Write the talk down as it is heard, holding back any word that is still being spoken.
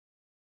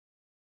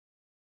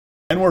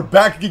And we're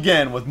back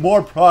again with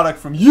more product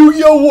from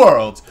Yu-Gi-Oh!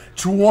 Worlds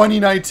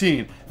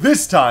 2019.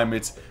 This time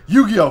it's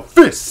Yu-Gi-Oh!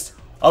 Fist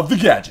of the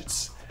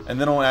Gadgets.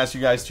 And then I want to ask you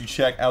guys to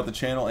check out the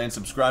channel and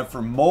subscribe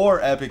for more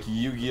epic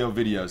Yu-Gi-Oh!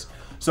 Videos.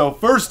 So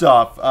first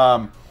off,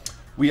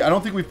 I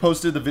don't think we've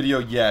posted the video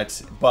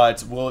yet,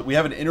 but we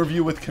have an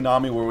interview with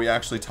Konami where we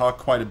actually talk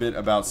quite a bit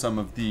about some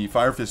of the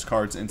Fire Fist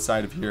cards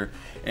inside of here.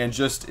 And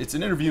just, it's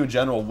an interview in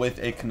general with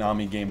a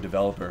Konami game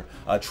developer,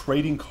 a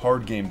trading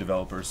card game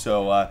developer.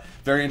 So,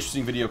 very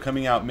interesting video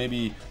coming out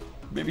maybe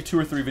 2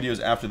 or 3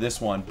 videos after this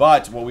one.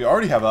 But what we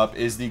already have up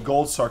is the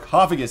gold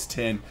sarcophagus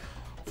tin.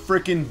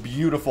 Freaking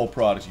beautiful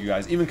product, you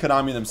guys. Even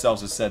Konami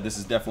themselves has said this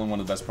is definitely one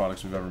of the best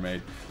products we've ever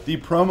made. The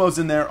promos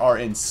in there are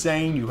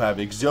insane. You have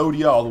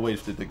Exodia all the way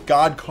to the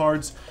God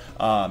cards.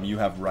 You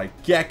have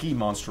Raigeki,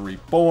 Monster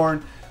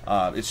Reborn.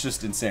 It's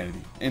just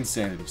insanity.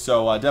 Insanity.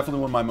 So definitely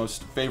one of my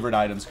most favorite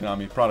items,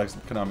 products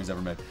Konami's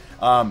ever made.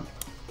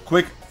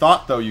 Quick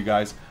thought though, you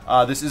guys.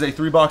 This is a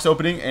 3-box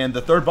opening, and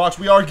the 3rd box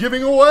we are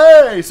giving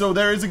away. So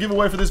there is a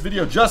giveaway for this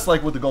video, just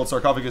like with the gold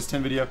sarcophagus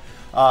tin video.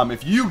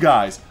 If you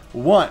guys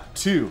want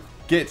to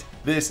get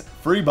this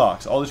free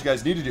box, all that you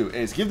guys need to do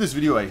is give this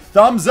video a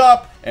thumbs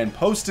up and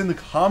post in the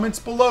comments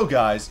below,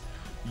 guys,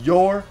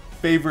 your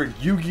favorite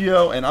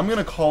Yu-Gi-Oh! And I'm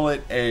gonna call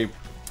it a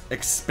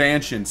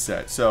expansion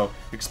set. So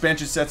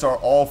expansion sets are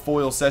all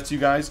foil sets, you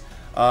guys.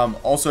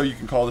 Also, you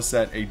can call this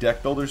set a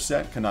deck builder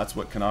set, and that's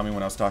what Konami,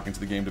 when I was talking to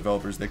the game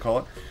developers, they call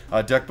it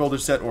a deck builder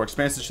set or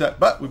expansion set.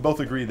 But we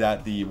both agree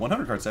that the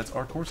 100 card sets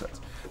are core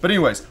sets. But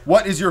anyways,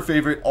 what is your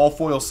favorite all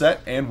foil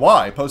set and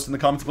why? Post in the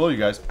comments below, you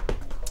guys.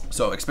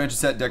 So expansion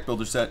set, deck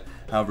builder set,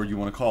 however you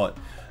want to call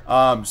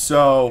it.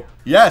 So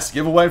yes,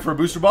 giveaway for a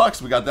booster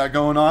box. We got that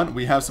going on.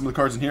 We have some of the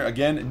cards in here.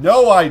 Again,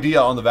 no idea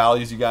on the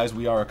values, you guys.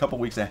 We are a couple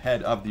weeks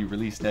ahead of the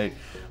release date.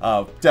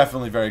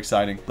 Definitely very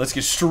exciting. Let's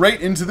get straight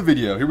into the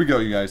video. Here we go,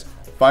 you guys.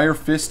 Fire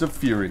Fist of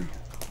Fury.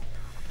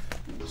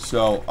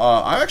 So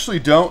I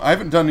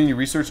haven't done any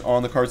research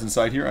on the cards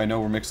inside here. I know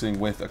we're mixing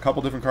with a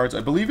couple different cards.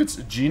 I believe it's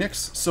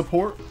Genix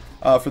support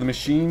for the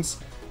machines.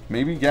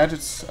 Maybe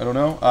gadgets, I don't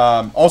know.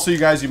 Also, you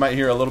guys, you might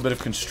hear a little bit of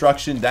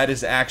construction. That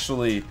is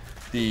actually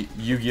the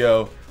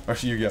YuGiOh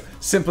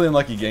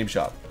SimplyUnlucky game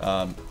shop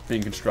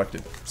being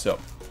constructed. So,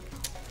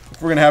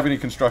 if we're gonna have any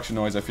construction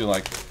noise, I feel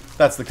like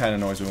that's the kind of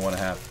noise we want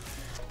to have.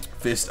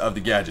 Fist of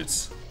the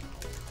Gadgets.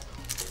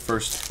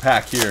 First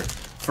pack here.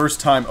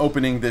 First time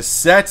opening this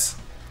set.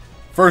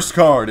 First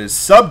card is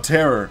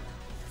Subterror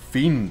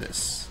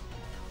Fiendus.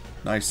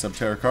 Nice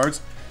Subterror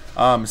cards.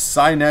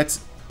 Cynet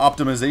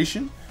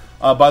Optimization.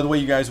 By the way,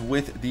 you guys,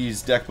 with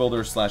these deck builder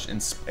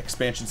 /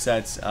 expansion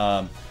sets,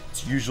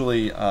 it's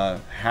usually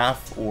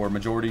half or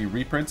majority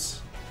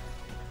reprints.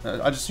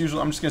 I'm just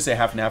gonna say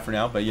half and half for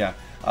now, but yeah,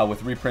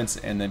 with reprints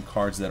and then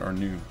cards that are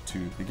new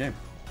to the game.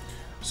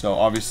 So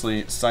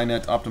obviously,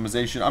 Cynet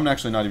Optimization. I'm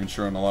actually not even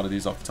sure on a lot of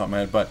these off the top of my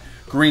head, but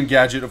green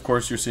gadget, of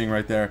course, you're seeing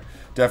right there.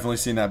 Definitely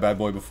seen that bad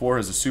boy before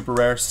as a super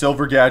rare.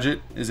 Silver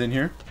gadget is in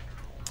here,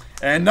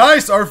 and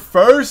nice, our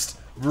first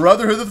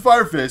Brotherhood of the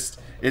Fire Fist.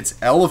 It's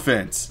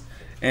Elephant.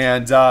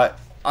 And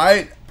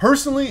I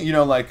personally, you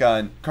know, like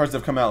cards that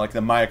have come out, like the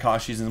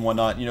Mayakashis and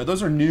whatnot, you know,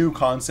 those are new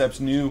concepts,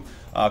 new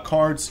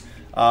cards.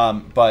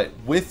 But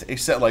with a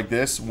set like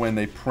this, when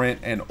they print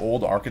an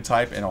old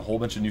archetype and a whole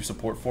bunch of new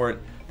support for it,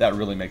 that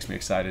really makes me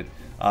excited.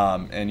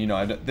 And, you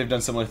know, they've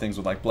done similar things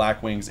with like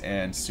Black Wings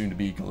and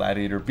soon-to-be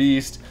Gladiator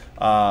Beast, 6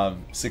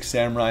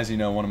 Samurais, you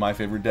know, one of my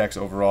favorite decks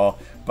overall.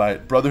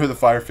 But Brotherhood of the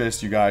Fire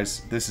Fist, you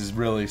guys, this is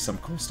really some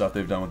cool stuff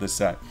they've done with this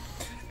set.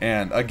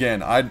 And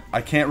again,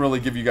 I can't really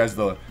give you guys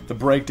the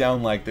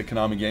breakdown like the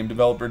Konami game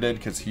developer did,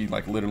 because he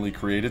like literally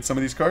created some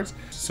of these cards.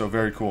 So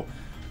very cool.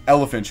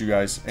 Elephant, you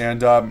guys.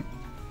 And I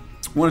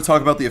want to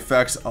talk about the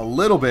effects a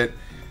little bit.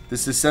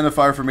 This is send a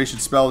fire formation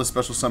spell to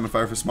special summon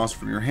Fire Fist monster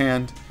from your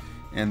hand.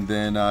 And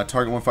then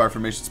target 1 fire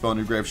formation spell in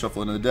your grave,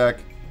 shuffle into the deck.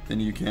 Then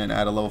you can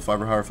add a level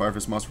 5 or higher Fire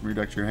Fist monster from your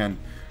deck to your hand.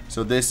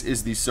 So this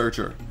is the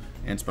Searcher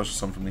and special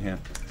summon from the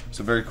hand.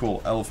 So very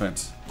cool.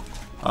 Elephant.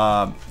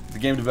 The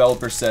game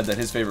developer said that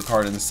his favorite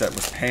card in the set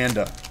was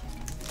Panda.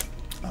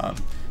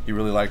 He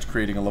really liked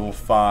creating a level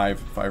 5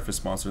 Fire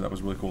Fist monster. That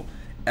was really cool.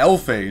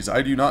 Elphase.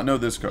 I do not know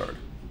this card.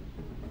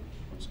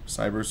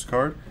 Cyber's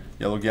card.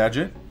 Yellow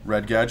gadget.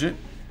 Red gadget.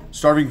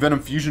 Starving Venom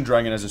Fusion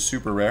Dragon as a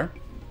super rare.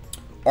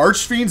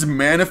 Archfiend's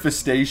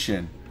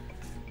Manifestation.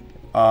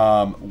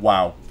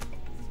 Wow.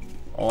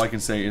 All I can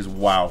say is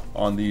wow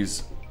on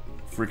these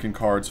freaking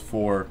cards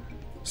for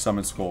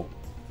Summon Skull.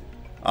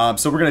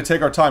 So we're going to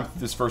take our time through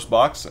this first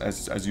box,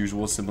 as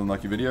usual,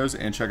 SimplyUnlucky videos,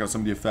 and check out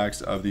some of the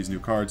effects of these new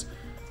cards.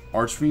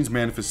 Archfiend's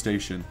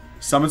Manifestation.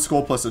 Summon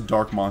Skull plus a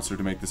Dark Monster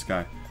to make this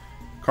guy.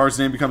 Card's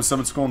name becomes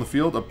Summon Skull in the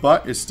field,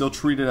 but is still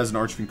treated as an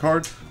Archfiend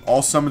card.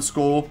 All Summon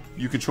Skull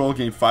you control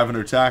gain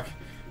 500 attack.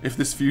 If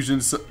this fusion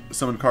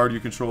summon card you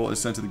control is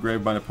sent to the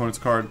grave by an opponent's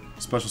card,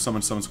 special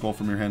Summon Skull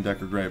from your hand,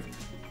 deck, or grave.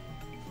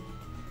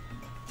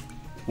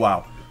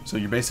 Wow. So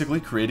you're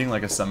basically creating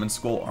like a Summon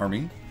Skull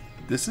army.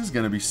 This is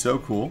going to be so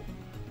cool.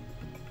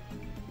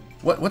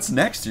 What's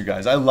next, you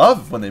guys? I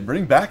love when they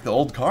bring back the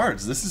old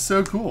cards. This is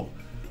so cool.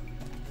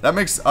 That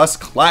makes us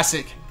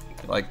classic,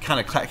 like kind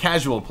of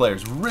casual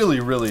players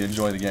really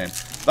enjoy the game.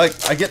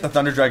 Like, I get the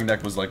Thunder Dragon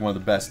deck was like one of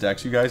the best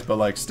decks, you guys, but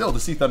like still to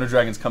see Thunder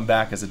Dragons come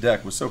back as a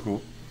deck was so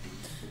cool.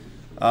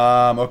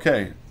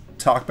 Okay,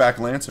 Talkback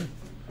Lancer,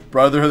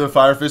 Brotherhood of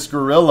Fire Fist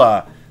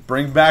Gorilla.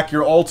 Bring back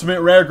your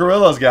ultimate rare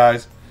gorillas,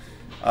 guys.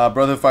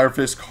 Brotherhood of Fire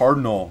Fist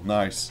Cardinal,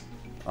 nice.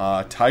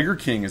 Tiger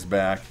King is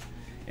back,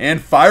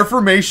 and Fire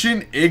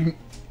Formation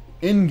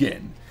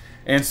Ingen.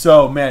 And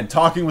so, man,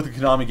 talking with the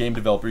Konami game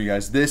developer, you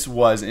guys, this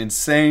was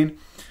insane.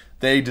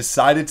 They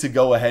decided to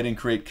go ahead and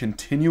create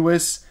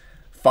continuous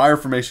Fire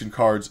Formation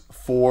cards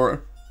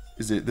for,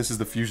 this is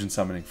the fusion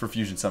summoning, for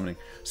fusion summoning.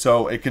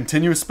 So a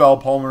continuous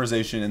spell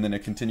polymerization and then a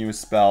continuous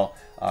spell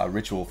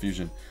ritual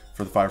fusion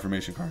for the Fire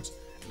Formation cards.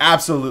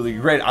 Absolutely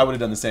great. I would have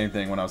done the same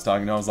thing when I was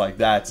talking to him. I was like,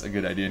 that's a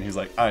good idea. And he's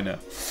like, I know.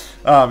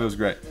 It was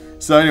great.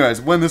 So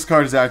anyways, when this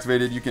card is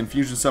activated, you can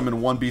fusion summon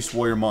one Beast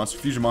Warrior monster,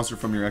 fusion monster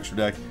from your extra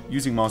deck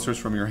using monsters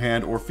from your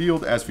hand or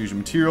field as fusion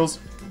materials.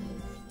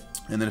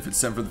 And then if it's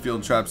sent for the field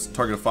and traps,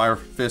 target a Fire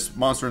Fist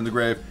monster in the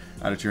grave,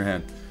 add it to your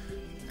hand.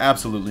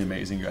 Absolutely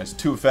amazing, you guys.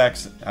 2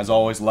 effects, as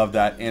always, love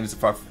that. And it's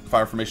a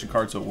Fire Formation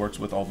card, so it works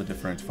with all the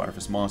different Fire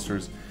Fist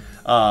monsters.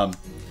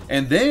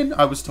 And then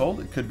I was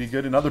told it could be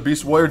good in other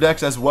Beast Warrior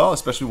decks as well,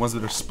 especially ones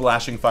that are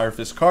splashing Fire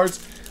Fist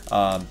cards.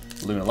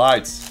 Luna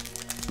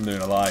Lights,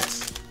 Luna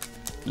Lights,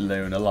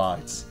 Luna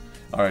Lights.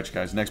 All right, you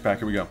guys, next pack,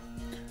 here we go.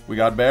 We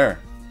got Bear,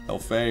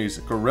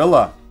 Elphase,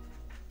 Gorilla,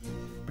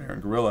 Bear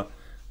and Gorilla,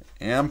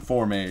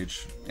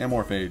 Amorphage,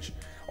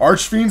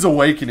 Archfiend's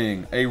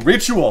Awakening, a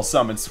Ritual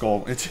Summon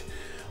Skull.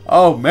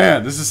 Oh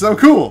man, this is so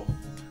cool.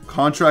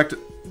 Contract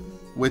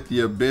with the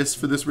Abyss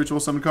for this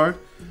Ritual Summon card.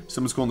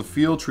 Summon Skull in the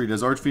field, treated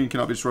as Archfiend,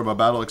 cannot be destroyed by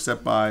battle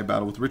except by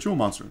battle with Ritual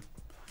Monster.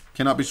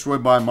 Cannot be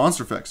destroyed by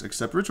monster effects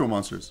except Ritual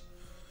Monsters.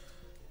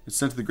 It's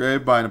sent to the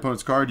grave by an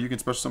opponent's card. You can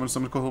special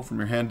summon Skull from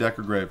your hand, deck,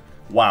 or grave.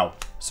 Wow.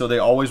 So they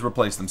always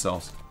replace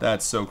themselves.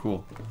 That's so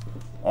cool.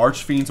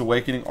 Archfiend's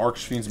Awakening,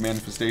 Archfiend's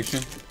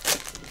Manifestation.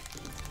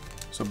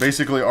 So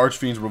basically,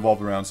 Archfiends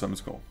revolve around Summon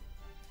Skull.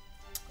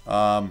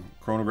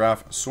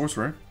 Chronograph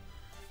Sorcerer,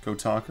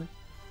 Kotaku,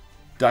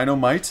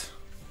 Dynamite,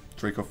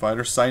 Draco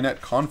Fighter,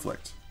 Cynet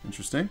Conflict.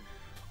 Interesting.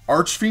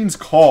 Archfiend's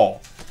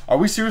Call. Are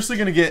we seriously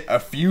going to get a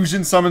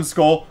Fusion Summon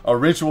Skull, a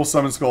Ritual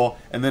Summon Skull,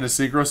 and then a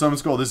Synchro Summon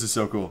Skull? This is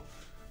so cool.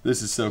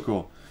 This is so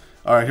cool.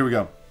 Alright, here we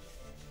go.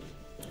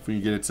 If we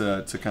can get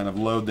it to kind of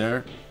load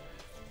there.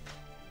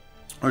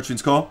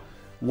 Archfiend's Call.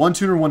 1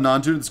 tuner, 1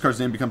 non-tuner. This card's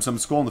name becomes Summon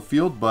Skull in the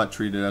field, but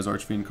treated as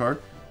Archfiend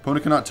card.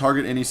 Opponent cannot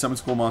target any Summon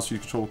Skull monster you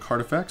control with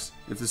card effects.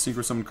 If the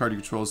Synchro Summon card you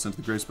control is sent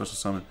to the grave, special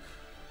summon.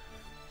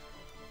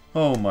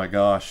 Oh my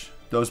gosh.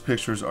 Those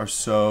pictures are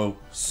so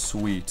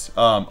sweet.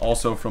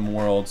 Also from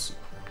Worlds,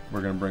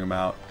 we're going to bring them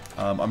out.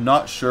 I'm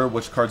not sure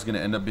which card's going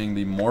to end up being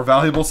the more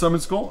valuable Summon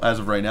Skull. As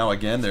of right now,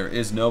 again, there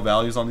is no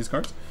values on these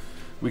cards.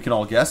 We can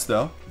all guess,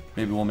 though.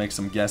 Maybe we'll make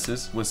some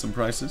guesses with some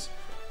prices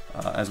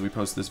as we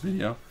post this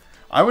video.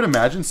 I would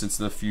imagine, since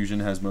the Fusion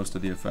has most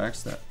of the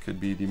effects, that could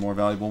be the more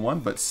valuable one.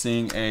 But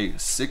seeing a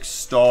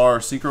 6-star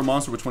Synchro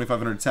Monster with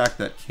 2500 attack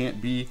that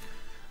can't be...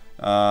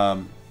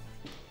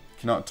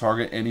 cannot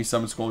target any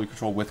Summon Skull you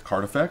control with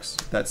card effects.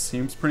 That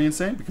seems pretty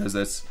insane because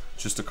that's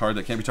just a card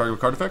that can't be targeted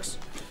with card effects.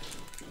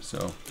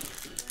 So,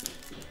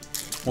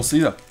 we'll see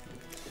though.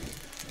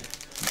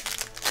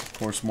 Of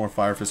course, more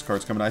Fire Fist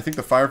cards coming. I think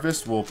the Fire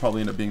Fist will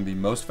probably end up being the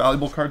most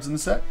valuable cards in the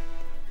set.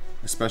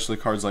 Especially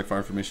cards like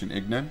Fire Formation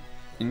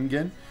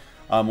Ingen.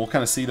 We'll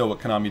kind of see though what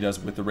Konami does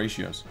with the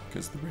ratios,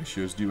 because the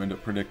ratios do end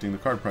up predicting the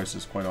card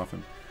prices quite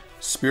often.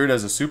 Spirit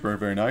as a super,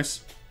 very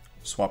nice.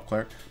 Swap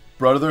Cleric.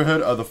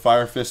 Brotherhood of the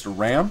Fire Fist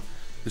Ram.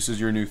 This is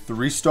your new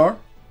 3-star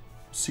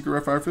Secret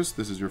Rare Fire Fist.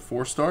 This is your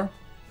 4-star.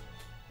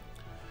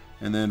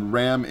 And then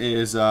Ram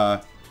is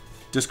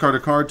discard a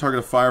card, target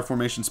a Fire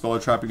Formation spell or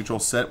trap you control,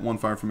 set 1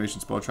 Fire Formation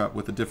spell or trap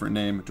with a different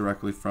name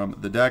directly from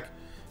the deck.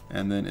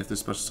 And then if this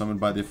special summoned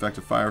by the effect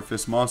of Fire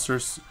Fist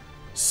monsters,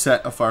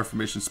 set a Fire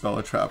Formation spell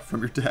or trap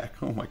from your deck.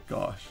 Oh my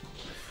gosh.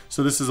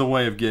 So this is a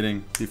way of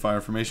getting the Fire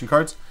Formation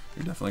cards.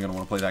 You're definitely going to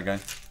want to play that guy.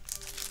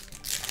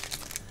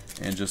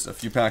 And just a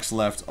few packs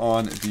left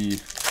on the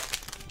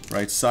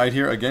right side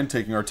here. Again,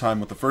 taking our time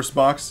with the first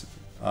box.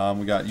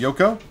 We got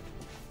YuGiOh,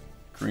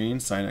 green,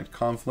 Cynet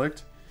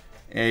Conflict.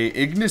 A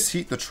Ignis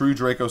Heat, the True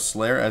Draco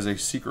Slayer as a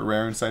secret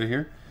rare inside of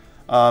here.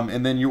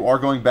 And then you are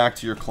going back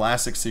to your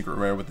classic secret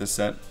rare with this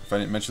set. If I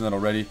didn't mention that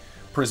already.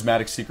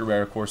 Prismatic secret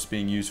rare, of course,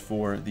 being used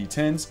for the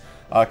tins.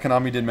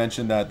 Konami did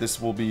mention that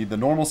this will be the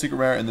normal secret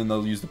rare, and then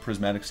they'll use the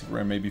Prismatic secret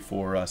rare maybe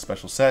for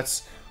special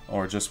sets,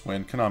 or just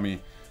when Konami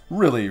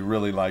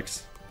really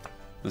likes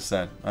the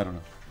set. I don't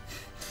know.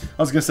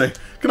 I was gonna say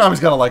Konami's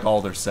gotta like all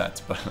their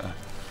sets, but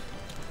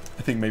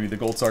I think maybe the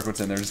Gold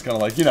Sarquet's in there, just kind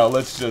of like, you know,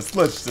 let's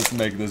just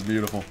make this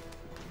beautiful.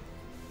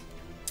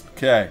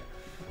 Okay,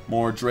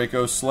 more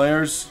Draco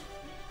Slayers,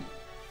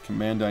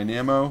 Command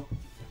Dynamo,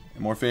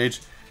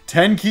 Amorphage,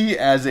 Tenki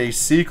as a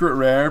secret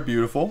rare,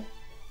 beautiful.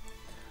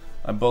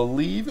 I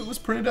believe it was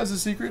printed as a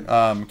secret.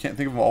 Can't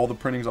think of all the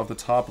printings off the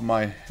top of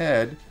my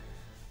head.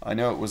 I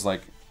know it was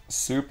like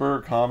super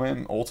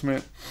common,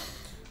 ultimate.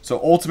 So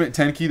Ultimate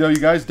 10 key though, you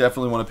guys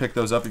definitely want to pick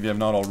those up if you have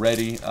not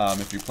already.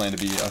 If you plan to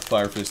be a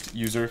Fire Fist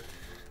user.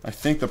 I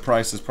think the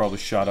price has probably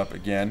shot up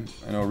again.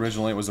 I know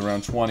originally it was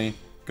around 20,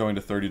 going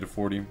to 30 to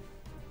 40.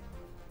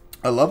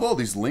 I love all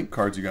these link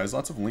cards, you guys.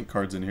 Lots of link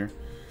cards in here.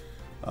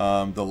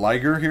 The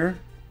Liger here.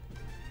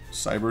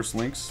 Cyberse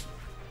links.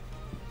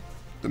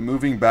 The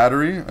Moving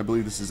Battery. I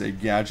believe this is a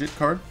gadget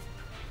card.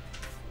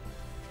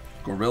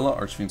 Gorilla.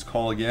 Archfiend's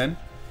Call again.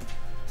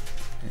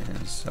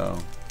 And so...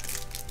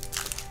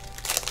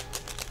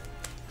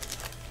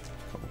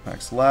 couple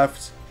packs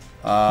left.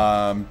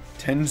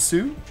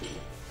 Tensu.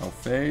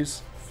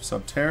 Phase.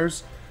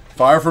 Subtears.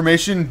 Fire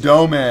Formation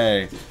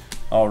Dome.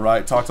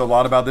 Alright, talked a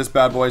lot about this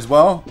bad boy as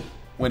well.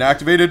 When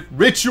activated,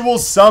 Ritual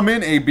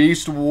Summon a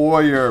Beast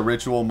Warrior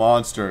Ritual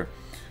Monster.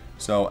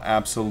 So,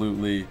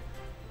 absolutely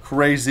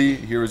crazy.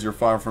 Here is your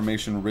Fire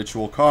Formation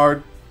Ritual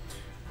card.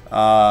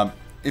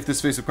 If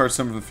this face of card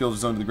summoned from the field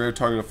is zoned to the grave,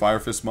 target a Fire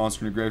Fist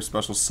monster in your grave,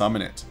 special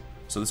summon it.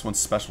 So this one's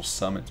special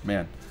summoned.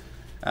 Man,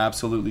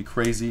 absolutely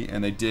crazy.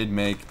 And they did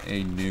make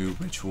a new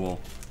Ritual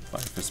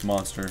Fire Fist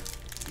monster.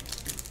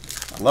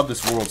 I love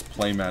this World's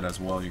playmat as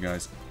well, you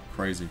guys.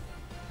 Crazy.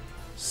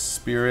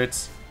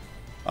 Spirit.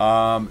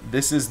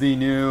 This is the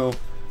new...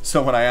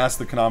 So when I asked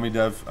the Konami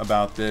dev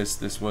about this,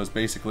 this was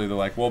basically they're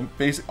like, well,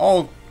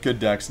 all good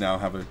decks now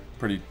have a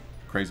pretty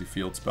crazy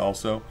field spell.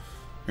 So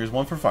here's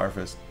one for Fire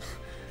Fist.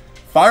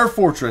 Fire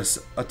Fortress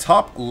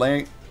atop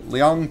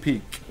Liang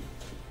Peak.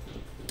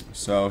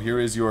 So here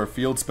is your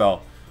field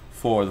spell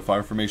for the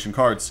Fire Formation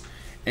cards.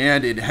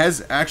 And it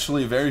has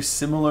actually a very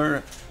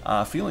similar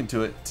feeling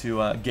to it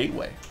to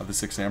Gateway of the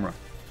Six Samurai.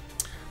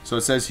 So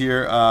it says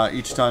here,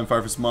 each time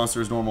Fire Fist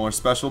monster is normal or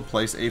special,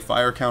 place a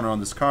fire counter on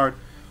this card.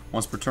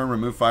 Once per turn,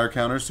 remove fire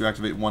counters to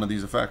activate one of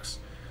these effects.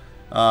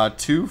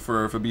 2,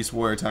 if a Beast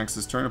Warrior attacks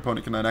this turn,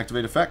 opponent cannot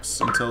activate effects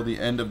until the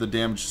end of the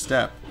damage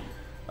step.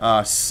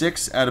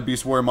 6, add a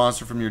Beast Warrior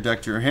monster from your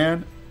deck to your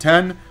hand.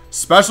 10,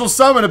 special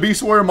summon a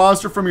Beast Warrior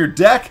monster from your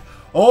deck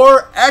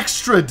or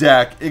extra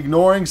deck,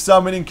 ignoring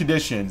summoning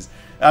conditions.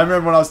 I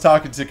remember when I was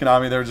talking to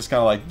Konami, they were just kind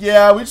of like,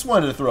 yeah, we just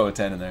wanted to throw a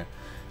 10 in there.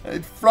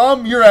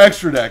 From your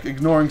extra deck,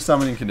 ignoring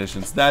summoning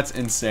conditions. That's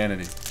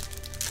insanity.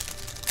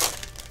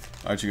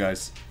 Alright, you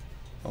guys.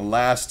 The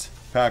last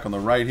pack on the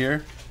right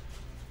here.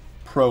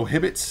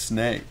 Prohibit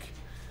Snake.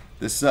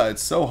 This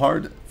it's so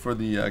hard for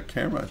the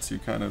camera to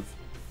kind of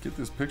get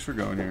this picture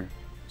going here.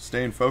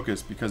 Stay in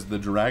focus because of the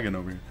dragon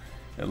over here.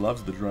 It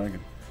loves the dragon.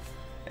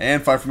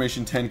 And Fire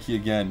Formation 10 key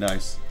again.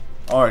 Nice.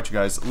 Alright, you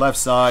guys. Left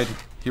side.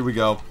 Here we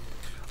go.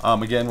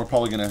 Again, we're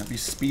probably going to be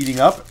speeding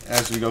up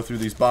as we go through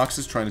these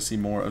boxes, trying to see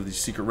more of these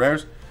secret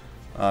rares.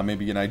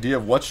 Maybe get an idea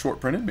of what's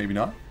short printed, maybe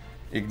not.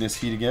 Ignis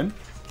Heat again.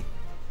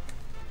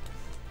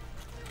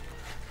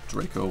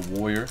 Draco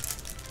Warrior.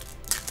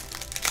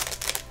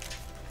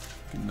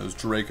 Getting those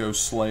Draco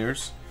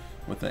Slayers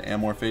with the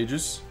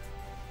Amorphages.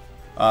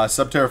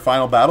 Subterra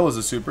Final Battle is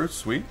a super.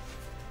 Sweet.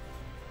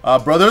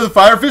 Brother of the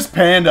Fire Fist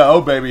Panda. Oh,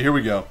 baby. Here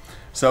we go.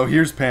 So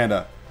here's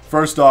Panda.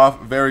 First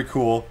off, very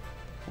cool.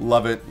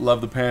 Love it.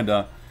 Love the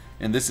Panda.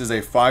 And this is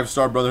a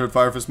 5-star Brotherhood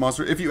Fire Fist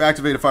monster. If you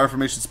activate a Fire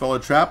Formation spell or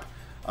trap,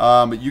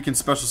 you can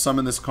special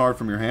summon this card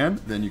from your hand.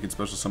 Then you can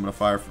special summon a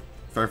Fire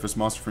Fist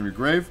monster from your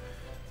grave.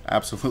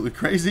 Absolutely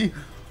crazy.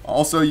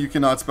 Also, you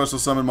cannot special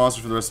summon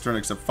monsters for the rest of the turn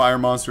except fire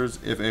monsters.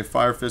 If a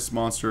Fire Fist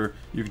monster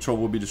you control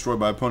will be destroyed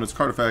by opponent's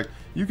card effect,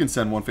 you can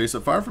send one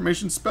face-up Fire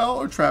Formation spell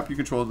or trap you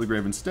control to the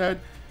grave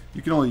instead.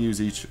 You can only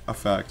use each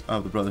effect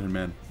of the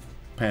Brotherhood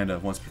Panda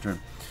once per turn.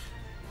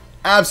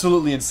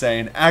 Absolutely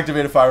insane.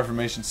 Activate a Fire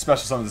Formation,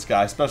 special summon this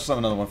guy, special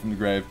summon another one from the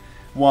grave.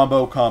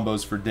 Wombo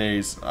combos for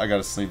days. I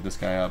gotta sleeve this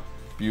guy up.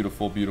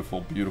 Beautiful, beautiful,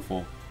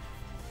 beautiful.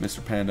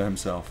 Mr. Panda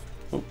himself.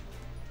 Oh.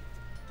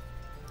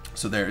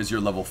 So there is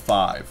your level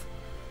 5.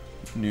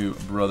 New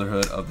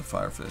Brotherhood of the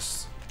Fire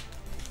Fists.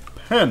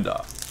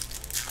 Panda.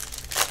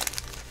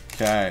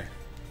 Okay.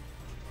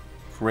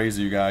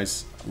 Crazy, you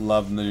guys.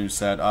 Love the new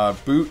set.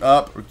 Boot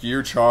up or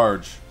Gear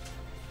Charge.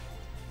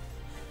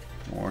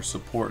 More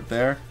support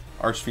there.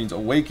 Archfiend's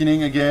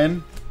Awakening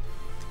again.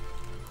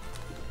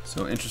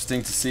 So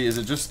interesting to see. Is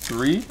it just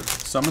 3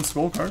 Summon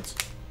Skull cards?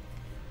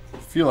 I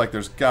feel like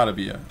there's got to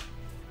be a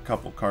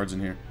couple cards in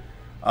here.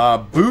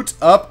 Boot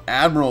up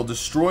Admiral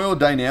Destroyo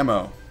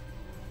Dynamo.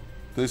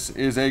 This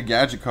is a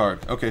gadget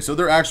card. Okay, so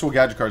they're actual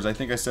gadget cards. I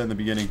think I said in the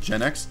beginning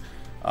Gen X,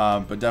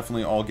 but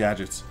definitely all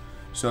gadgets.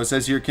 So it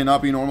says here,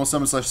 cannot be normal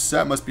summon /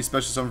 set, must be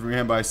special summoned from your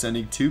hand by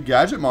sending 2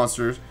 gadget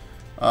monsters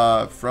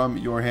from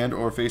your hand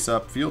or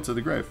face-up field to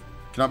the grave.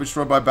 Cannot be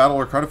destroyed by battle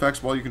or card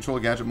effects while you control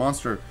a gadget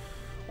monster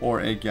or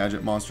a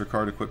gadget monster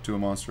card equipped to a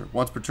monster.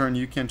 Once per turn,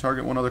 you can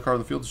target one other card on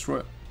the field, destroy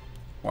it.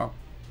 Wow.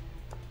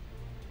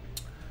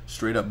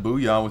 Straight up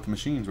booyah with the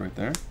machines right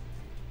there.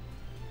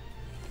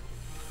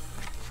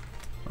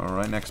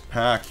 Alright, next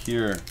pack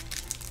here.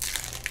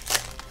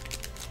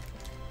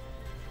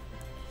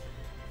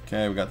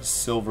 Okay, we got the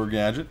silver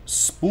gadget.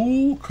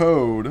 Spool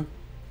code.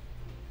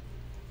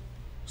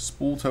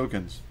 Spool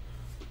tokens.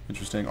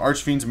 Interesting.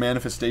 Archfiend's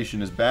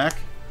Manifestation is back.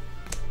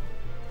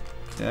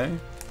 Okay.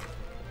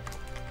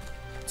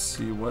 Let's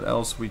see what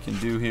else we can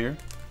do here.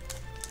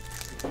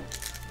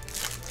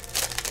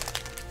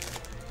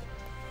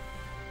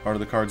 Part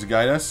of the cards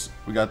guide us.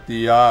 We got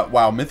the,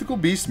 wow, Mythical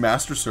Beast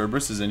Master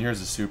Cerberus is in here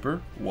as a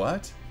super.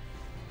 What?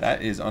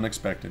 That is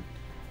unexpected.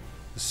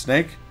 The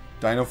Snake,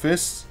 Dino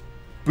Fist,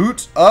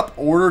 Boot Up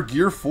Order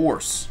Gear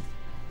Force.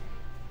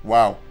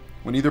 Wow.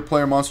 When either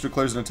player monster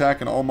declares an attack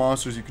and all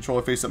monsters you control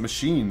are face-up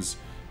machines,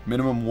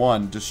 minimum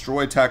 1.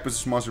 Destroy attack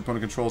position monster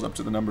opponent controls up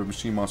to the number of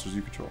machine monsters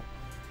you control.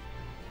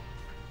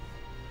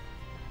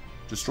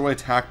 Destroy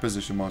attack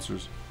position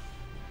monsters.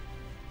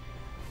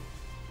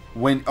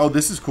 When, oh,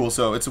 this is cool.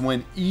 So it's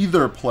when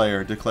either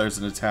player declares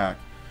an attack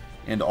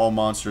and all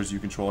monsters you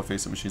control are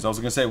face-up machines. I was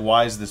going to say,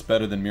 why is this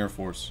better than Mirror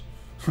Force?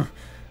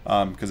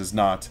 Because it's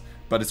not.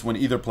 But it's when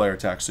either player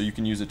attacks, so you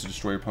can use it to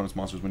destroy your opponent's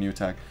monsters when you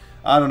attack.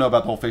 I don't know about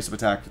the whole face-up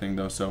attack thing,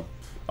 though, so...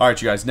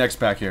 Alright, you guys, next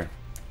pack here.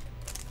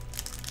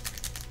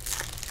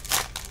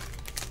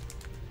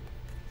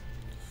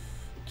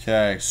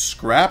 Okay,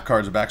 Scrap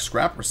cards are back.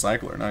 Scrap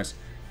Recycler, nice.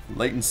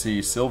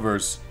 Latency,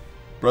 Silvers.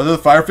 Brother of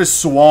the Fire Fist,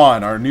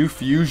 Swan, our new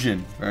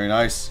fusion. Very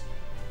nice.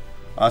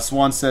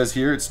 Swan says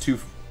here, it's 2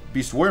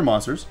 Beast Warrior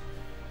monsters.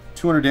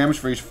 200 damage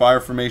for each fire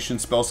formation,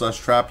 spell /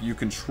 trap you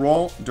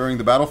control during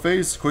the battle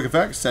phase. Quick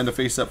effect, send a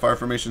face-up fire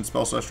formation,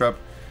 spell / trap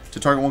to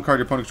target one card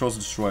your opponent controls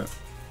and destroy it.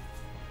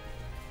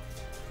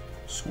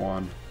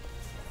 Swan.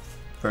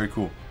 Very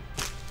cool.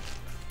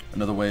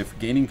 Another way of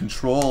gaining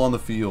control on the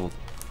field.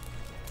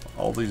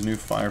 All these new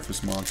Fire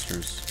Fist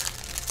monsters.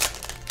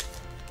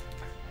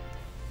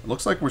 It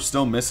looks like we're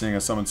still missing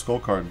a Summon Skull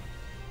card.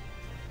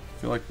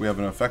 I feel like we have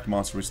an effect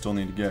monster we still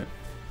need to get.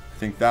 I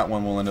think that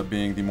one will end up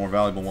being the more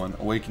valuable one.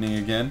 Awakening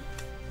again.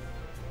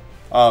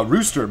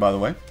 Rooster, by the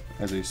way,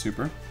 as a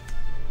super.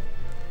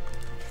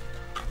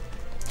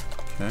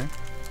 Okay.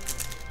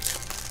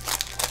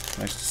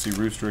 Nice to see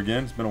Rooster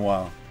again. It's been a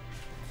while.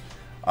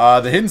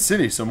 The Hidden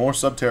City, so more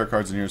Subterra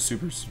cards in here.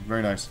 Supers.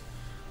 Very nice.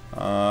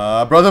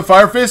 Brother of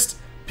Fire Fist,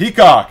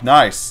 Peacock.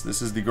 Nice.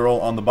 This is the girl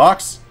on the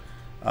box.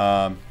 If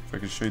I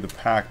can show you the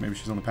pack. Maybe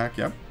she's on the pack.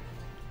 Yep.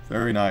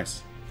 Very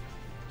nice.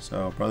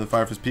 So, Brother of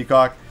Fire Fist,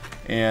 Peacock.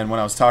 And when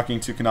I was talking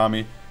to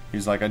Konami,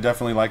 he's like, I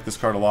definitely like this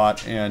card a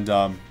lot.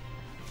 And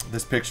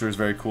this picture is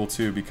very cool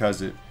too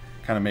because it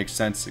kind of makes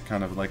sense. It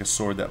kind of like a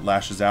sword that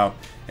lashes out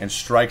and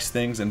strikes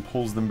things and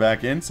pulls them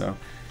back in. So,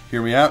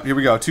 hear me out. Here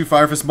we go. 2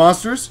 Fire Fist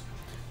monsters.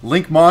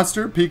 Link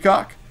Monster,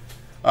 Peacock.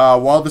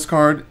 While this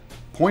card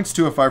points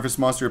to a Fire Fist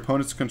monster, your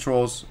opponent's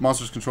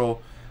monster's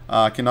control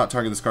cannot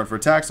target this card for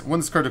attacks. When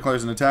this card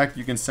declares an attack,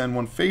 you can send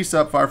one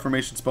face-up fire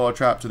formation, spell, or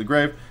trap to the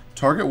grave.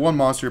 Target one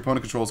monster your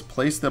opponent controls.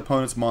 Place the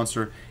opponent's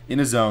monster in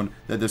a zone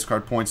that this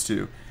card points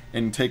to,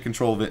 and take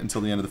control of it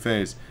until the end of the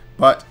phase.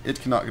 But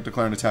it cannot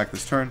declare an attack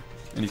this turn,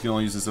 and you can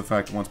only use this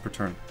effect once per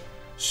turn.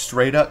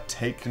 Straight up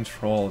take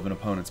control of an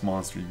opponent's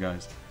monster, you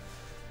guys.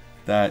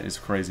 That is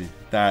crazy.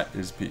 That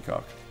is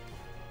Peacock.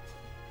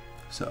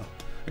 So,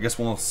 I guess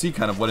we'll see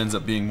kind of what ends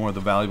up being more of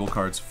the valuable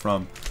cards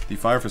from the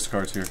Fire Fist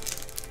cards here.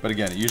 But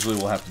again, usually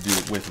we'll have to do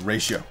it with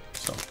ratio.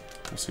 So,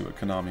 we'll see what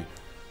Konami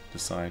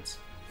decides.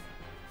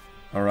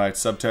 Alright,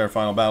 Subterra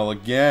Final Battle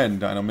again.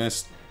 Dino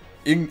Mist.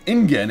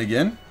 Ingen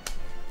again.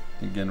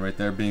 Ingen right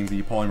there being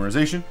the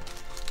polymerization.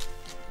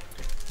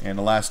 And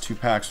the last 2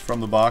 packs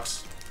from the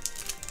box.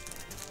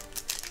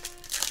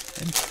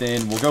 And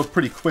then we'll go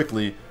pretty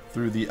quickly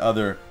through the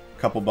other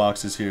couple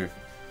boxes here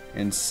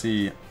and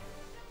see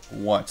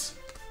what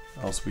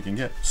else we can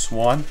get.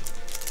 Swan.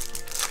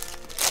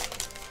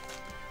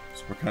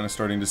 So we're kind of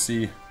starting to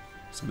see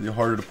some of the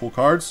harder to pull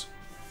cards.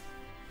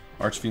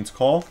 Archfiend's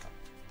Call.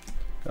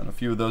 Got a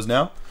few of those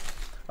now.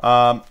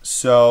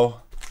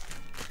 So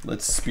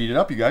let's speed it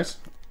up, you guys.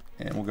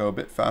 And we'll go a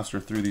bit faster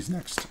through these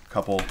next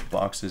couple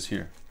boxes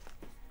here.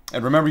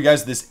 And remember, you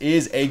guys, this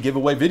is a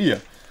giveaway video.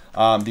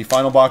 The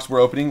final box we're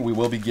opening, we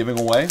will be giving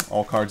away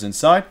all cards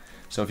inside.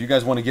 So if you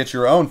guys want to get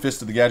your own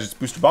Fist of the Gadgets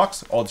booster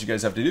box, all that you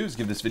guys have to do is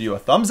give this video a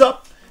thumbs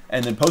up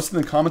and then post in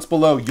the comments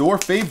below your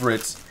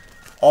favorites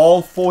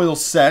all foil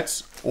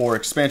sets or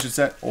expansion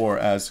set, or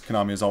as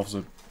Konami has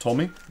also told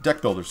me,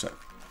 deck builder set.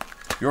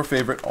 Your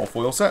favorite all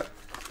foil set.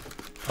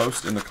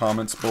 Post in the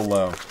comments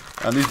below.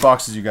 And these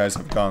boxes, you guys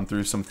have gone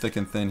through some thick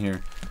and thin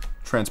here,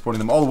 transporting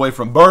them all the way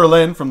from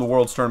Berlin from the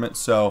World's Tournament.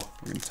 So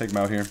we're going to take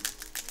them out here.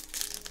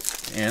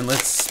 And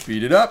let's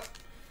speed it up.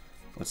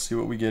 Let's see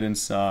what we get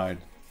inside.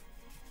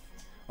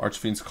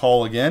 Archfiend's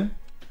Call again.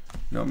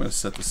 No, I'm going to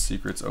set the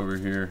secrets over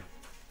here.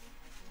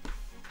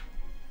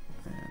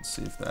 And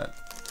see if that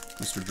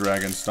Mr.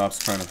 Dragon stops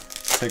trying to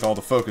take all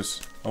the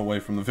focus away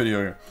from the video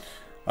here.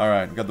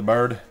 Alright, we got the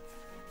bird.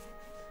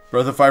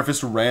 Brother of Fire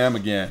Fist Ram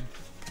again.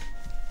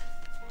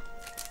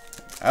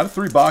 Out of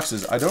 3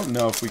 boxes, I don't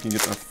know if we can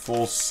get the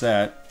full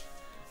set.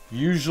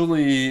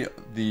 Usually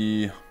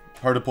the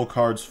hard to pull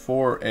cards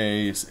for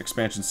a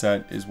expansion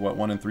set is what,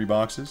 1 in 3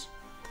 boxes?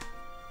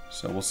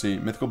 So we'll see.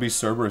 Mythical Beast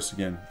Cerberus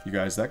again. You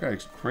guys, that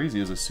guy's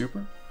crazy as a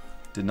super.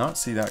 Did not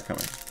see that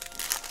coming.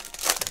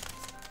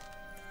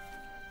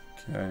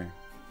 Okay.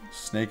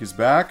 Snake is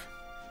back.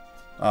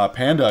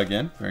 Panda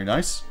again. Very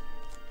nice.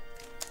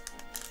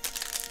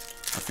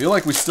 I feel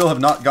like we still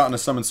have not gotten a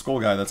Summon Skull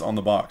guy that's on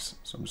the box.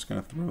 So I'm just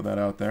going to throw that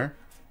out there.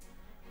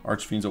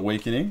 Archfiend's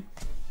Awakening.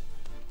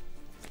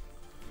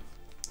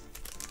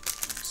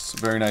 It's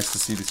very nice to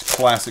see these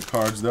classic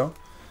cards, though.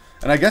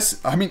 And I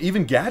guess, I mean,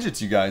 even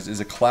Gadgets, you guys, is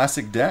a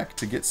classic deck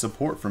to get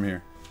support from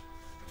here.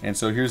 And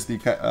so here's the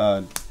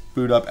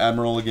boot up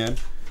Admiral again.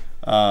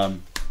 But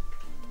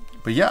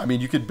yeah, I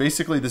mean, you could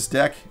basically, this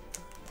deck,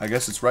 I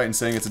guess it's right in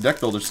saying it's a deck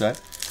builder set.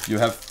 You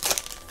have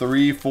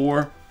 3,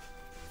 4,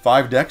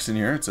 5 decks in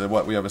here. It's a,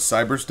 what, we have a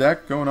Cyberse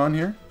deck going on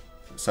here.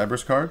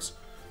 Cyberse cards,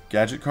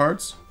 Gadget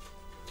cards,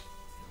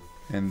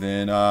 and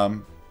then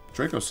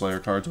Draco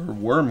Slayer cards, or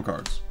Worm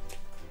cards.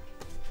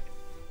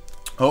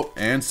 Oh,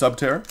 and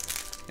Subterra,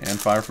 and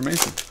Fire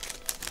Formation.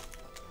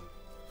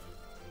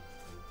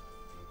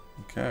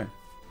 Okay,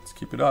 let's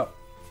keep it up.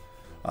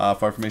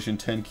 Fire Formation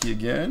 10 key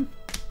again.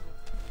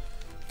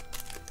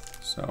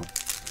 So,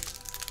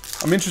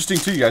 I'm interesting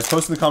too, you guys.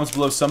 Post in the comments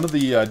below some of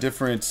the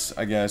different,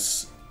 I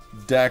guess,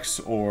 decks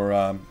or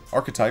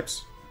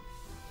archetypes,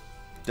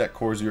 deck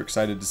cores you're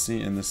excited to see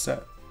in this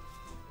set.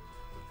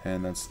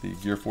 And that's the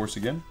Gear Force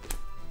again.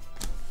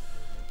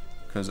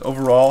 Because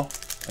overall,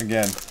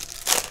 again,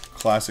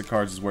 classic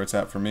cards is where it's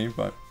at for me.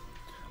 But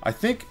I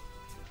think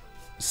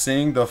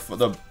seeing the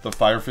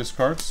Fire Fist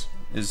cards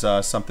is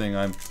something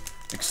I'm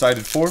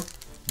excited for.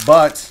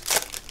 But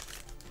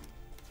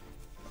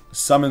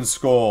Summon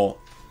Skull,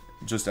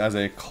 just as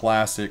a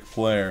classic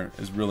player,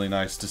 is really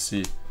nice to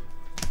see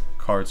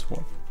cards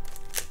for.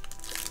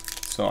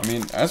 So, I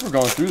mean, as we're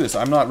going through this,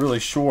 I'm not really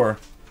sure.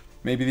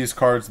 Maybe these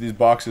cards, these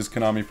boxes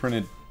Konami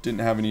printed,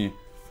 didn't have any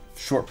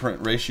short print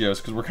ratios,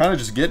 because we're kind of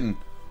just getting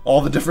all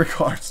the different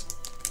cards.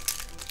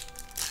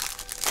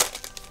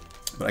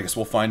 But I guess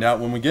we'll find out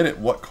when we get it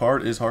what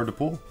card is hard to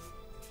pull.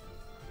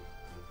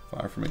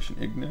 Fire Formation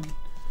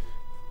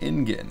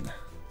Ingen.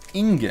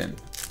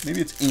 Maybe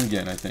it's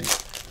Ingen, I think.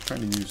 I'm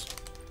trying to use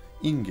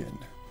Ingen.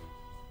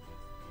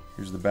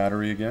 Here's the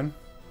battery again.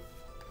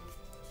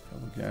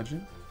 Double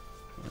Gadget.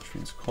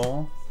 Archfiend's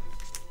Call.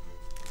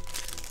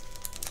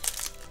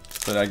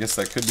 But I guess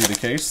that could be the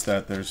case,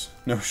 that there's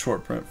no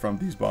short print from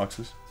these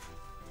boxes.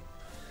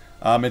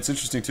 It's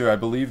interesting too, I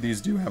believe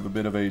these do have a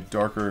bit of a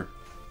darker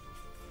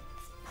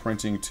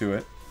printing to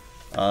it.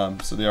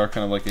 So they are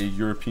kind of like a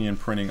European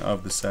printing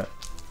of the set.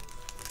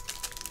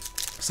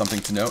 Something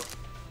to note.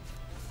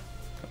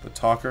 Got the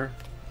Talker.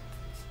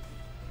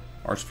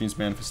 Archfiend's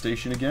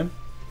Manifestation again.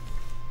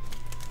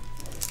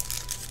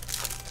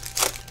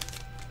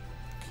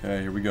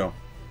 Okay, here we go.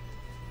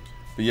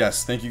 But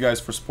yes, thank you guys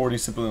for supporting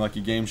Simply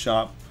Unlucky Game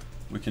Shop.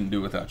 We couldn't do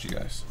it without you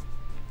guys.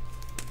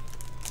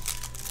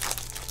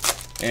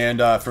 And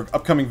for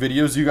upcoming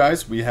videos, you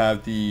guys, we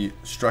have the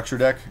Structure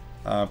deck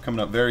coming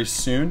up very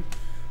soon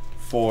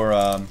for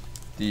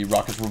the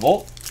Rockets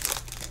Revolt.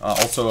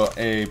 Also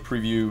a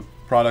preview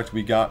product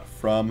we got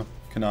from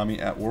Konami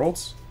at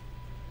Worlds.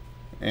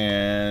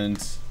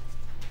 And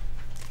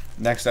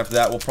next after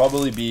that will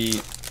probably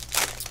be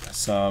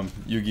some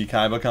YuGiOh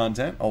KAIBA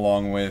content,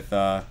 along with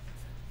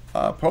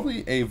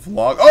probably a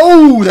vlog.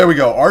 Oh, there we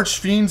go.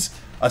 Archfiend's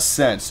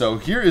Ascent. So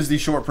here is the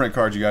short print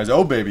card, you guys.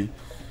 Oh, baby.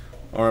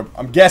 Or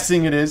I'm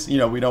guessing it is. You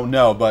know, we don't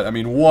know. But, I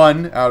mean,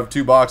 1 out of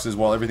 2 boxes,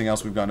 while everything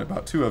else we've gotten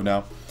about 2 of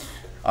now.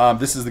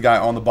 This is the guy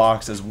on the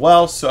box as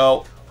well.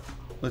 So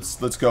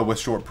let's go with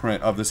short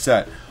print of the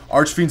set.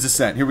 Archfiend's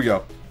Ascent. Here we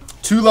go.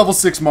 2 level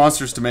 6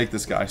 monsters to make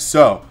this guy.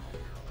 So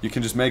you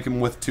can just make him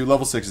with 2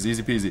 level 6s.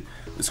 Easy peasy.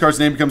 This card's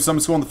name becomes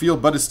Summon Skull on the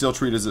field, but is still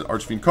treated as an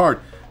Archfiend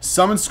card.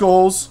 Summon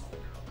Skulls.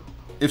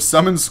 If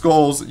Summon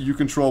Skulls you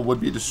control would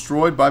be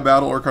destroyed by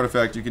battle or card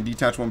effect, you can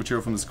detach 1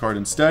 material from this card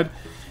instead.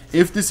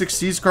 If this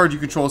exceeds card you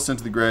control is sent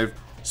to the grave,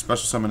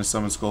 special summon a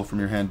Summon Skull from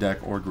your hand, deck,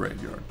 or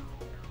graveyard.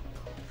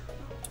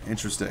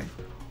 Interesting.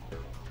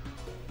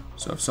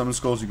 So if Summon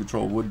Skulls you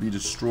control would be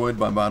destroyed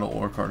by battle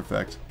or card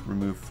effect,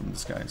 removed from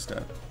this guy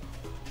instead.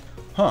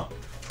 Huh.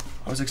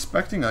 I was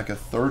expecting like a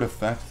 3rd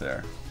effect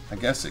there. I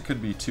guess it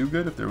could be too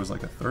good if there was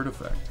like a 3rd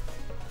effect.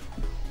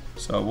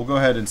 So we'll go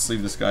ahead and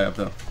sleeve this guy up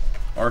though.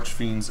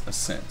 Archfiend's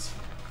Ascent.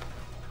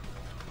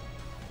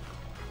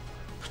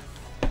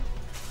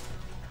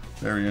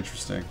 Very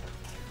interesting.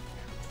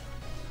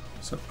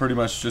 So pretty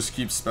much just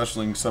keep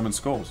specialing Summon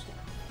Skulls.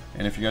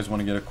 And if you guys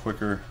want to get a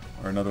quicker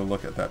or another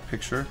look at that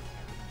picture.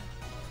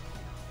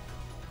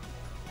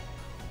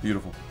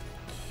 Beautiful.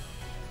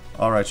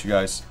 Alright, you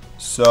guys.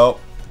 So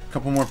a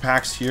couple more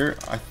packs here.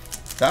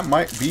 That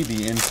might be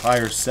the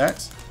entire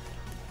set.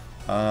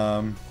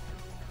 Let's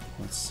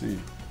see.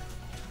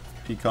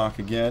 Peacock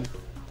again.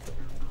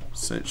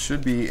 So it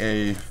should be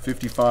a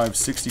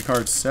 55-60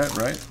 card set,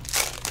 right?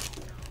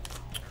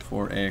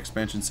 For a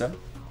expansion set.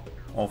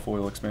 All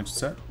foil expansion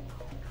set.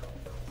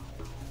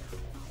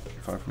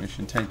 Fire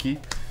Formation 10 key.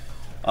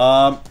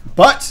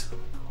 But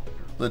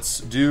let's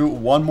do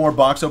one more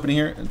box opening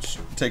here. It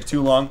shouldn't take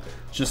too long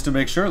just to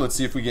make sure. Let's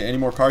see if we get any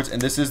more cards. And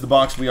this is the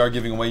box we are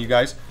giving away, you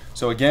guys.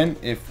 So again,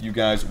 if you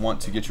guys want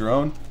to get your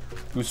own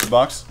booster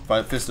box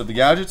by Fist of the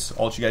Gadgets,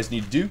 all you guys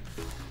need to do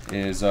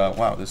is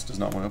wow, this does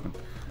not want to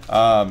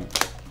open.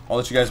 all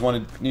that you guys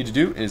need to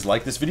do is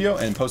like this video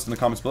and post in the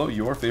comments below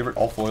your favorite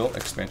all-foil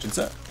expansion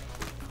set.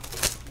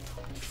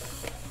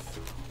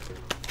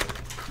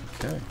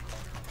 Okay.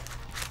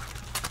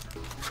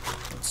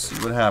 Let's see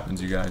what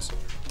happens, you guys.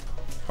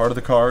 Heart of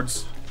the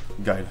cards,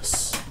 guide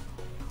us.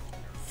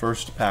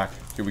 First pack,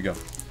 here we go.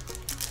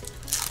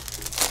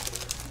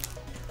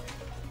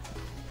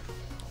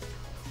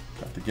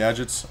 Got the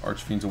gadgets,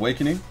 Archfiend's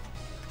Awakening.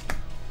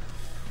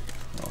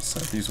 I'll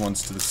set these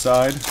ones to the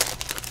side.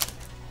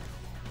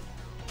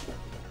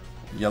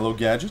 Yellow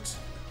gadget.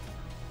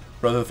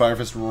 Brother of the Fire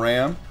Fist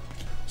Ram.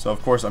 So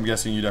of course I'm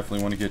guessing you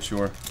definitely want to get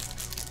your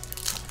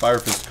Fire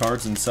Fist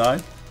cards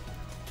inside.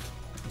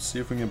 Let's see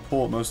if we can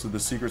pull most of the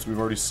secrets we've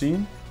already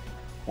seen.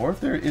 Or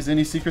if there is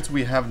any secrets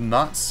we have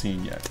not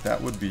seen yet.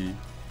 That would be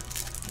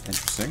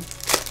interesting.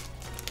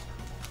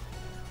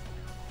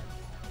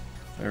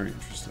 Very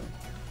interesting.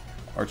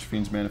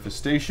 Archfiend's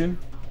Manifestation.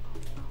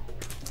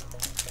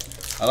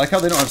 I like how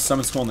they don't have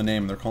Summon Skull in the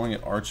name. They're calling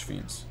it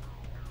Archfiends.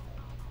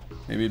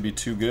 Maybe it'd be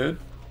too good?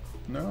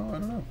 No, I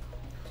don't know.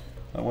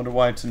 I wonder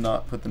why to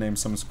not put the name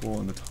Summon Skull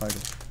in the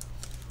title.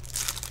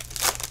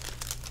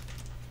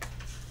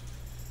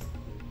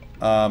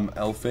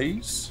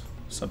 Elphase.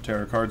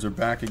 Subterra cards are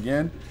back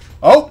again.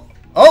 Oh!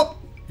 Oh!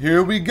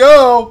 Here we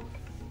go!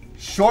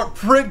 Short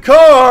print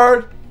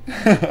card!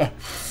 The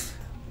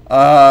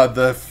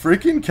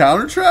freaking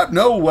counter trap?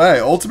 No way.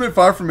 Ultimate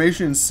Fire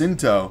Formation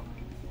Sinto.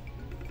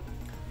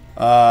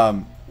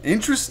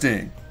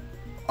 Interesting.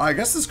 I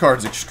guess this card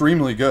is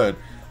extremely good.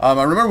 I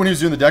remember when he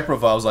was doing the deck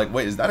profile, I was like,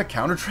 wait, is that a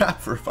counter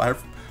trap for Fire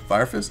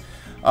Fist?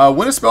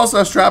 When a spell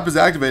slash trap is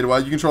activated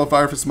while you control a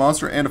Fire Fist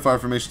monster and a Fire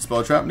Formation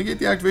spell trap, negate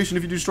the activation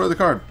if you destroy the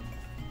card.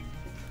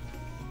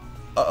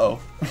 Uh-oh.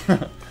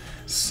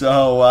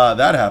 So,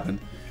 that happened.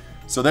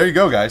 So there you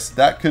go, guys.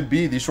 That could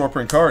be the short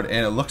print card,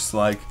 and it looks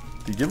like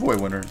the giveaway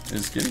winner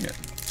is getting it.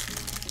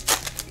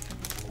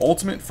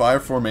 Ultimate Fire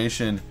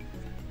Formation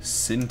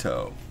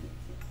Sinto.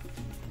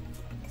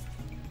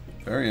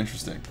 Very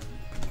interesting.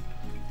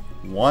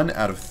 1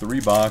 out of 3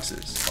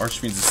 boxes.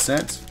 Archfiend's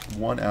Ascent,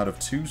 1 out of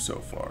 2 so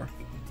far.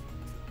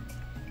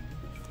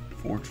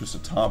 Fortress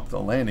atop the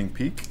landing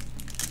peak.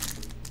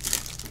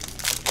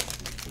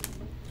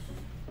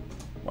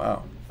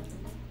 Wow.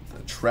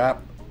 The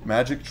Trap,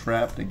 Magic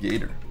Trap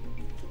Negator.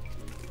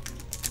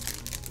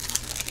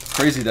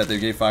 Crazy that they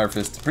gave Fire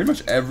Fist pretty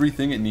much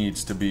everything it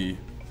needs to be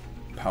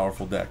a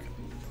powerful deck.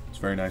 It's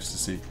very nice to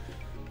see.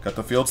 Got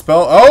the field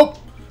spell.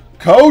 Oh!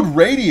 Code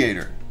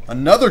Radiator.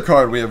 Another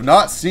card we have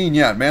not seen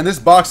yet. Man, this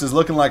box is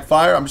looking like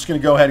fire. I'm just going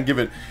to go ahead and give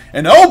it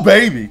an oh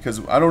baby,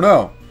 because I don't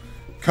know.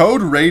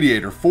 Code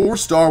Radiator.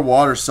 4-star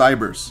water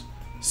Cybers.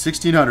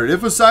 1600.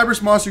 If a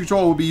Cybers monster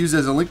control will be used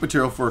as a link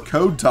material for a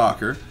Code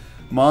Talker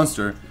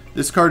monster,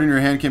 this card in your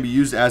hand can be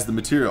used as the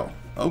material.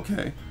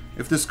 Okay.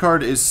 If this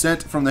card is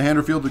sent from the hand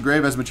or field to the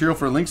grave as material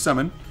for a link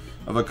summon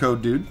of a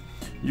Code Dude,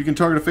 you can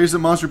target a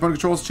face-up monster your opponent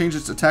controls, change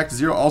its attack to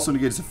 0, also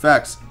negate its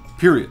effects.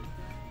 Period.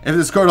 If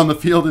this card on the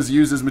field is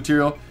used as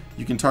material,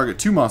 you can target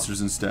 2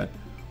 monsters instead.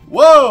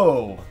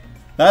 Whoa!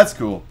 That's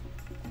cool.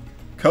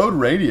 Code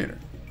Radiator.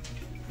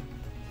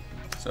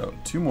 So,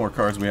 2 more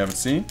cards we haven't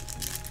seen.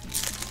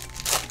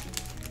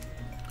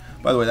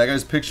 By the way, that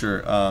guy's picture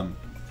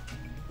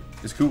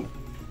is cool.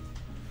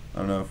 I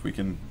don't know if we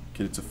can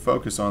get it to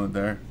focus on it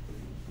there.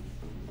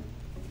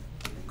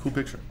 Cool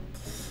picture.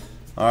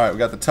 Alright, we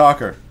got the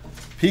Talker.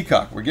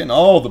 Peacock. We're getting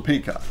all the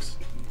peacocks.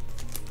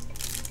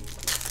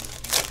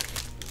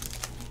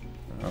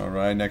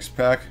 Alright, next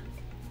pack.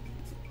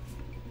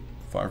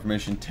 Fire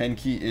Formation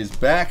Tenki is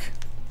back.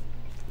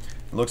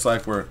 It looks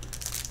like we're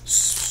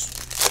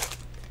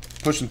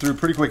pushing through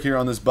pretty quick here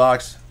on this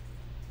box.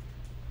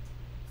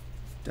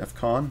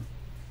 Defcon.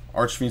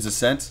 Archfiend's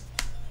Ascent.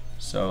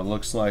 So it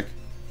looks like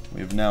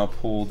we have now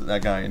pulled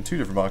that guy in 2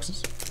 different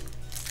boxes.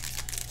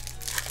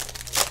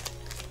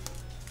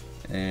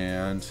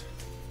 And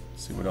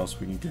let's see what else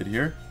we can get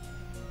here.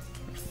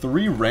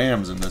 3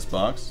 Rams in this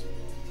box.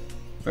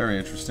 Very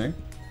interesting.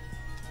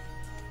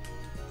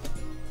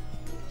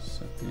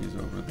 Set these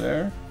over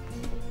there.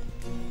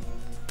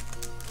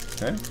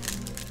 Okay.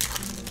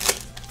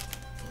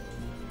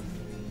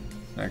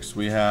 Next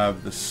we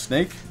have the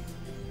Snake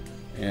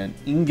and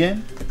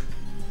Ingen.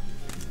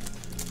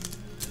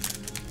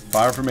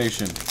 Fire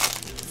Formation.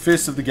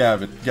 Fist of the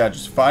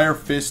Gadgets. Fire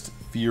Fist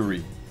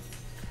Fury.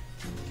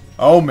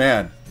 Oh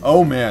man.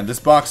 Oh man. This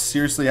box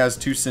seriously has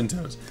 2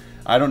 Sintos.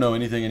 I don't know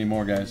anything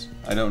anymore, guys.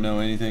 I don't know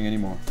anything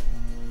anymore.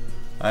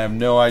 I have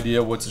no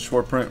idea what's a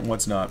short print and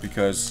what's not,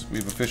 because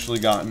we've officially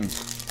gotten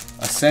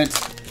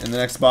Ascent in the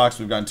next box.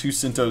 We've gotten 2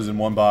 Sintos in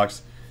 1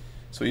 box.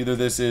 So either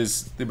this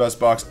is the best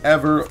box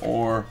ever,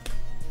 or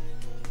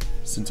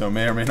Sinto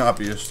may or may not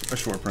be a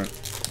short print.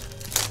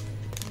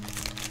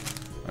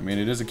 I mean,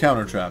 it is a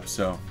counter trap,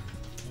 so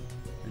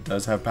it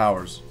does have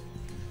powers.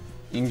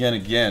 Ingen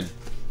again.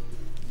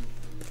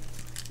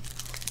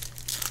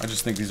 I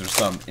just think these are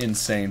some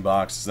insane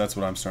boxes. That's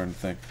what I'm starting to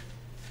think.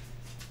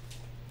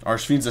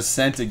 Archfiend's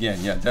Ascent again.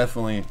 Yeah,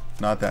 definitely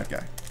not that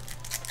guy.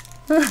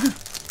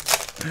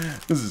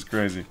 This is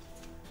crazy.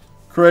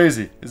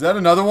 Crazy. Is that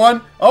another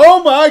one?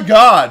 Oh my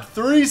god!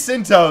 3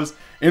 Cintos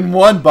in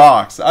one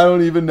box. I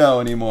don't even know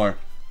anymore.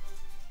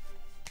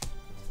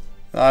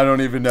 I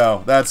don't even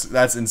know.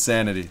 That's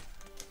insanity.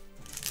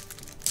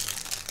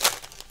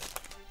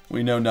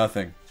 We know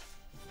nothing.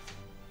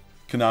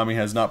 Konami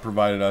has not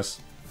provided us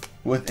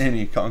with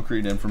any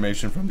concrete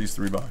information from these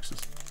 3 boxes.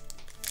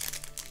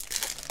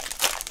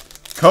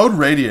 Code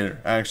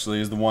Radiator,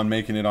 actually, is the one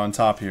making it on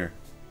top here.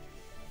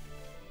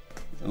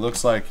 It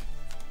looks like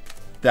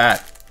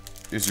that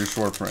is your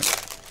short print.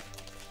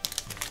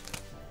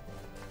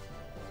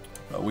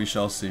 But we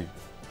shall see.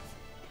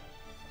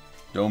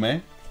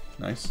 Dome.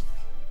 Nice.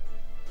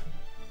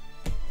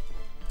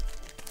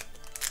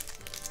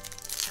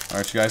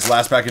 Alright, you guys.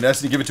 Last pack of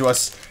Destiny. Give it to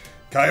us.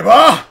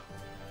 KAIBA!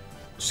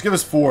 Just give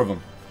us 4 of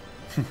them.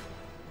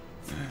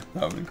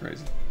 That would have been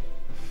crazy.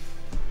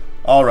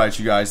 Alright,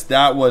 you guys.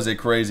 That was a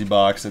crazy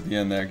box at the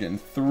end there. Getting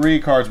 3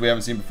 cards we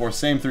haven't seen before.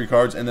 Same 3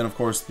 cards. And then, of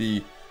course,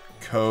 the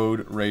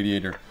Code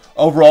Radiator.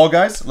 Overall,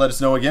 guys, let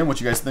us know again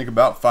what you guys think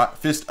about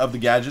Fist of the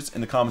Gadgets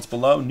in the comments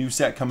below. New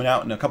set coming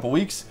out in a couple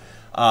weeks.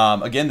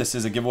 Again, this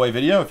is a giveaway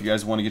video. If you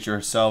guys want to get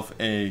yourself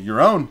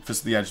your own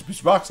Fist of the Gadgets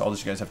booster box, all that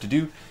you guys have to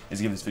do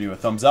is give this video a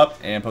thumbs up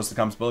and post in the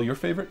comments below your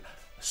favorite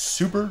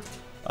super,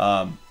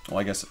 well,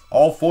 I guess,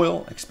 all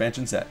foil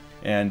expansion set.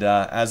 And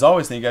as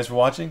always, thank you guys for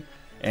watching.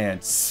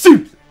 And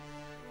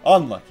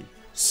SimplyUnlucky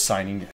signing out.